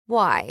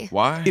Why?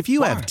 Why? If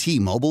you have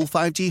T-Mobile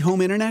 5G home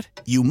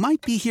internet, you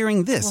might be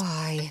hearing this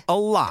Why? a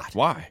lot.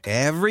 Why?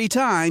 Every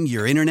time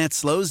your internet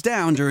slows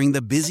down during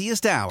the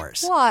busiest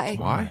hours. Why?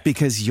 Why?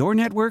 Because your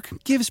network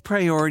gives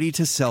priority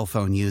to cell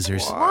phone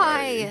users.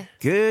 Why?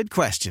 Good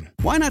question.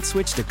 Why not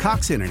switch to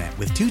Cox Internet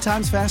with 2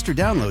 times faster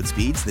download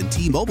speeds than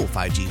T-Mobile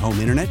 5G home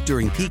internet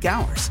during peak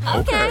hours?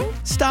 Okay.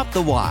 Stop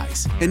the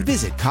whys and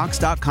visit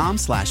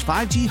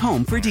cox.com/5G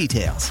home for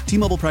details.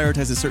 T-Mobile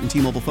prioritizes certain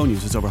T-Mobile phone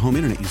users over home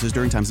internet users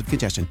during times of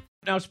congestion.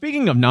 Now,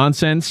 speaking of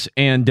nonsense,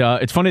 and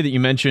it's funny that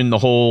you mentioned the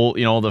whole,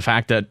 the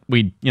fact that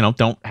we,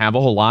 don't have a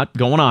whole lot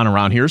going on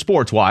around here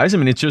sports-wise. I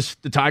mean, it's just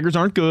the Tigers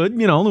aren't good.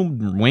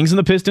 The Wings and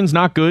the Pistons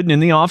not good in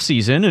the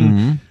offseason.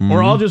 And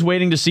we're all just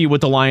waiting to see what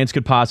the Lions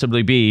could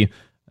possibly be,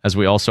 as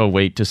we also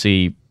wait to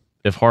see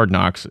if Hard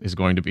Knocks is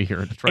going to be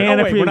here in Detroit.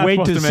 And if we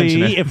wait to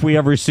see if we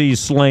ever see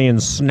slaying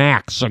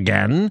snacks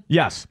again.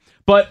 Yes.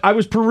 But I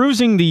was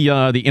perusing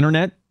the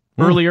internet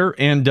earlier,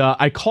 and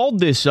I called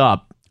this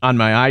up on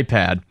my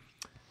iPad.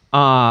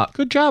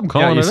 Good job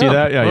calling it up. Yeah, you see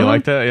that? Yeah, you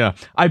like that? Yeah.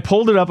 I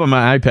pulled it up on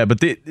my iPad, but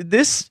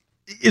this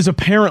is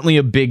apparently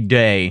a big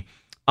day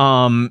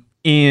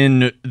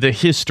in the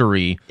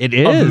history of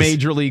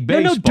Major League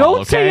Baseball. No,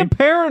 don't say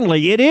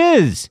apparently. It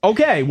is.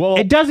 Okay, well.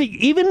 It doesn't,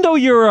 even though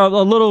you're a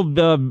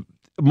little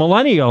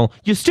millennial,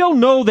 you still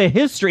know the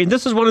history. And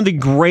this is one of the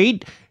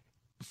great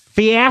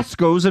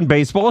fiascos in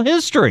baseball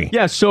history.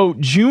 Yeah, so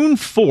June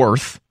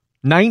 4th,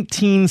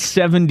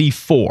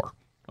 1974.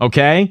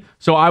 Okay,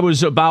 so I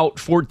was about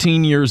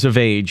 14 years of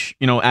age,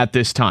 at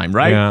this time,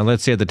 right? Yeah,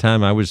 let's say at the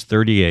time I was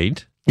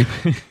 38.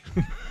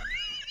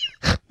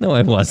 No,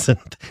 I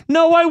wasn't.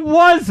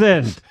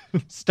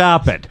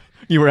 Stop it.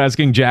 You were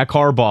asking Jack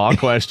Harbaugh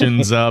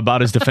questions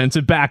about his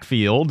defensive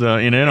backfield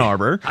in Ann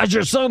Arbor. How's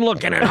your son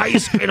looking at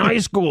in high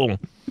school?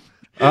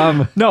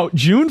 No,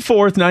 June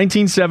 4th,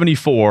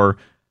 1974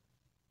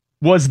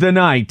 was the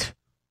night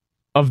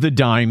of the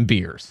dime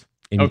beers.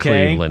 In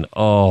Cleveland.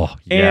 Oh,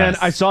 yes. And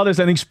I saw this,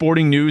 I think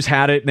Sporting News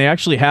had it, and they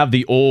actually have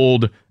the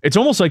old, it's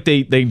almost like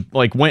they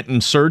went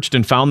and searched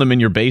and found them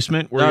in your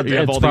basement where you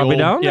have all the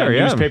old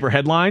newspaper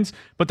headlines.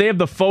 But they have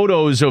the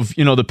photos of,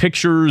 the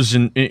pictures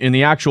and in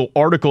the actual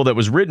article that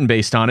was written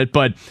based on it.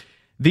 But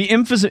the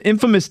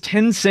infamous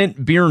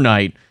 10-cent beer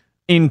night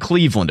in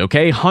Cleveland,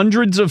 okay?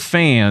 Hundreds of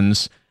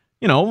fans,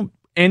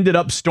 ended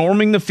up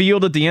storming the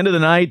field at the end of the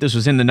night. This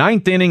was in the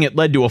 9th inning. It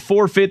led to a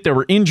forfeit. There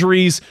were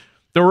injuries.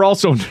 There were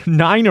also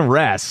 9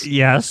 arrests.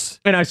 Yes.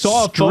 And I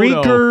saw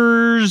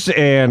streakers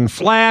and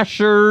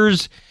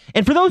flashers.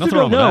 And for those who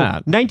don't know,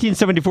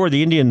 1974,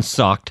 the Indians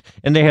sucked,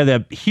 and they had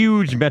that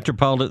huge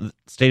metropolitan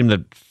stadium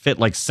that fit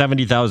like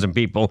 70,000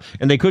 people,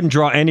 and they couldn't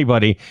draw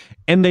anybody.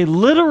 And they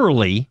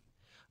literally,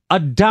 a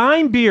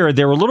dime beer,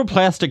 there were little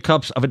plastic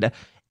cups of it,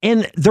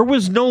 and there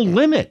was no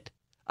limit.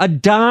 A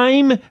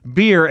dime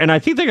beer, and I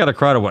think they got a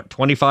crowd of,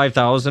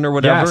 25,000 or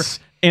whatever? Yes.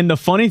 And the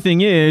funny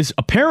thing is,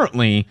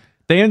 apparently,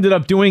 they ended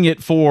up doing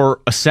it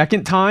for a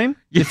second time,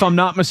 if I'm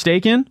not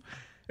mistaken.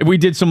 We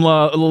did some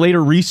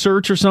later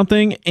research or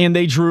something, and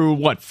they drew,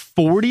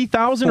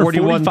 40,000 or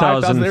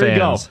 45,000? There you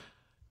go.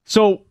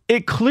 So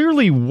it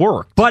clearly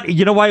worked. But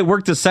you know why it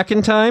worked the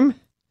second time?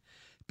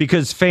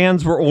 Because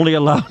fans were only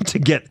allowed to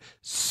get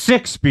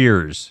 6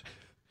 beers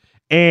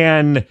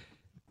and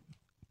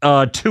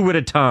 2 at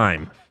a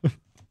time.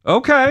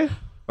 Okay.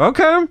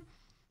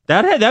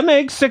 That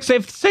makes 6.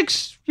 If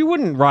 6, you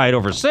wouldn't ride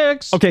over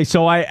 6. Okay,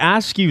 so I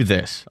ask you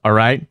this, all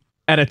right?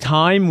 At a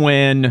time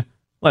when,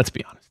 let's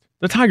be honest,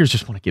 the Tigers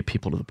just want to get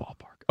people to the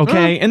ballpark,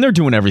 okay? And they're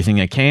doing everything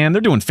they can.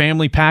 They're doing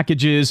family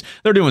packages.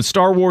 They're doing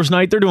Star Wars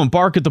night. They're doing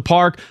Bark at the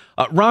Park.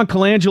 Ron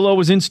Colangelo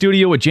was in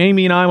studio with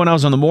Jamie and I when I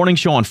was on the morning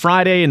show on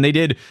Friday, and they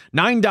did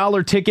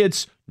 $9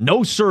 tickets,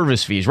 no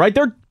service fees, right?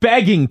 They're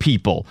begging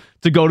people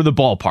to go to the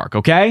ballpark,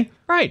 okay?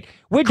 Right.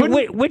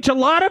 Which a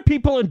lot of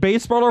people in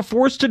baseball are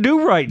forced to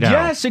do right now.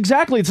 Yes,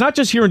 exactly. It's not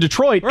just here in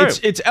Detroit. Right.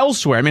 It's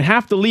elsewhere. I mean,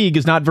 half the league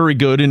is not very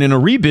good and in a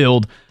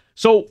rebuild.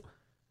 So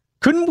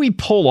couldn't we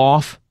pull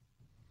off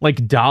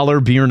dollar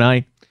beer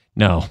night?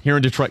 No. Here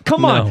in Detroit.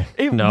 Come on.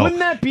 No. Wouldn't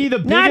that be the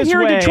biggest Not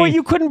here in Detroit.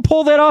 You couldn't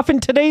pull that off in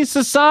today's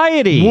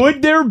society.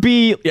 Would there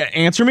be... Yeah,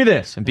 answer me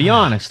this and be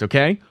honest,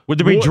 okay? Would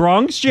there be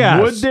drunks?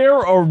 Yes. Would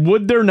there or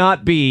would there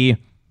not be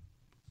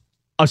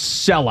a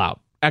sellout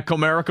at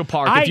Comerica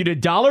Park if you did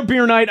dollar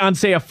beer night on,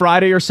 say, a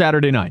Friday or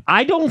Saturday night?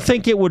 I don't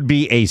think it would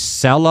be a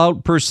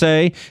sellout per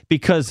se,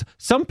 because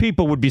some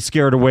people would be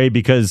scared away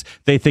because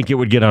they think it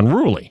would get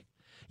unruly.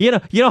 You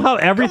know how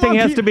everything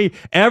has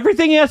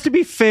to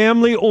be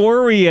family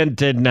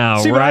oriented now,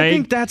 See, right? But I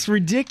think that's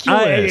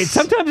ridiculous.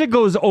 Sometimes it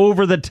goes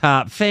over the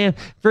top.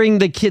 Bring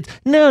the kids.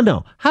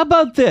 No. How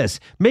about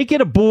this? Make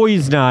it a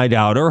boys' night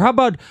out, or how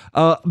about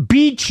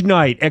beach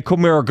night at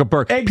Comerica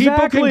Park? Exactly.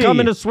 People can come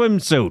in a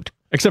swimsuit.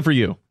 Except for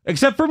you.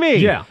 Except for me.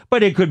 Yeah.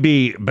 But it could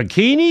be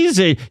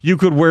bikinis. You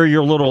could wear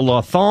your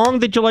little thong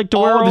that you like to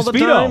wear all the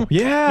Speedo. time.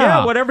 Yeah.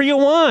 Yeah, whatever you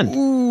want.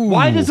 Ooh.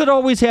 Why does it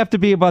always have to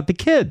be about the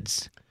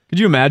kids? Could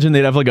you imagine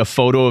they'd have like a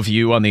photo of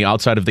you on the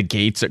outside of the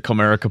gates at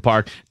Comerica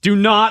Park? Do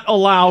not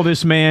allow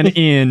this man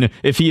in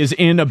if he is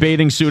in a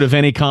bathing suit of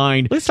any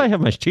kind. At least I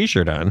have my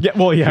T-shirt on. Yeah,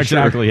 well, yeah,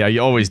 exactly. Sure. Yeah, you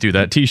always do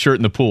that. T-shirt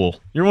in the pool.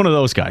 You're one of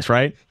those guys,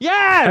 right?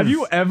 Yes! Have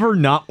you ever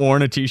not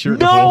worn a T-shirt in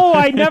the pool? No,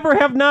 I never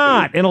have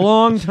not in a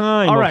long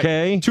time, All right.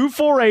 Okay?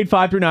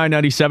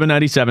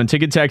 248-539-9797.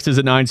 Ticket text is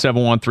at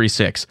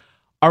 97136.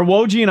 Are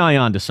Woj and I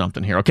onto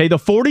something here, okay? The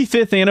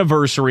 45th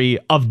anniversary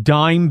of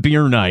Dime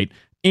Beer Night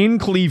in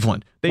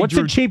Cleveland. What's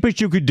the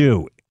cheapest you could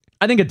do?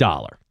 I think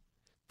 $1.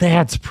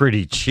 That's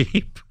pretty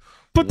cheap.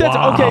 But that's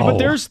okay. But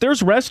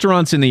there's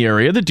restaurants in the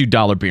area that do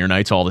dollar beer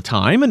nights all the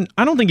time, and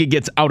I don't think it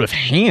gets out of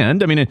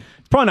hand. I mean, it's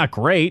probably not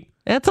great.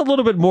 That's a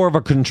little bit more of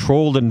a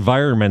controlled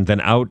environment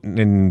than out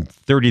in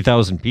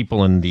 30,000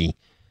 people in the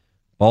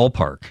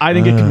ballpark. I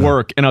think it could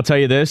work, and I'll tell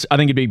you this: I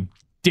think it'd be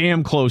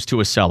damn close to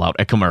a sellout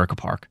at Comerica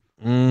Park.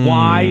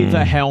 Why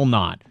the hell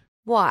not?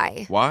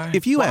 Why?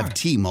 If you have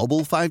T-Mobile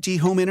 5G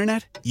home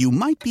internet, you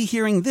might be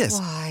hearing this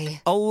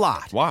a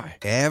lot. Why?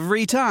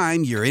 Every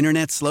time your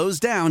internet slows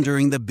down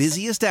during the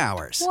busiest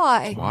hours.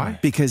 Why?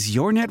 Because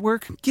your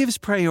network gives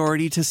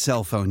priority to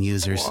cell phone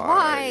users.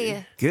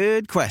 Why?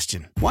 Good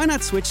question. Why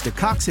not switch to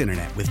Cox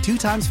Internet with 2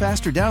 times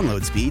faster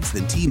download speeds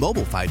than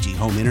T-Mobile 5G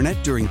home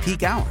internet during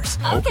peak hours?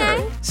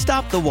 Okay.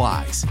 Stop the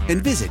whys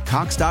and visit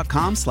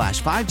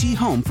cox.com/5G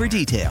home for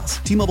details.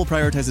 T-Mobile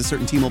prioritizes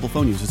certain T-Mobile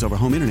phone users over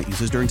home internet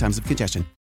users during times of congestion.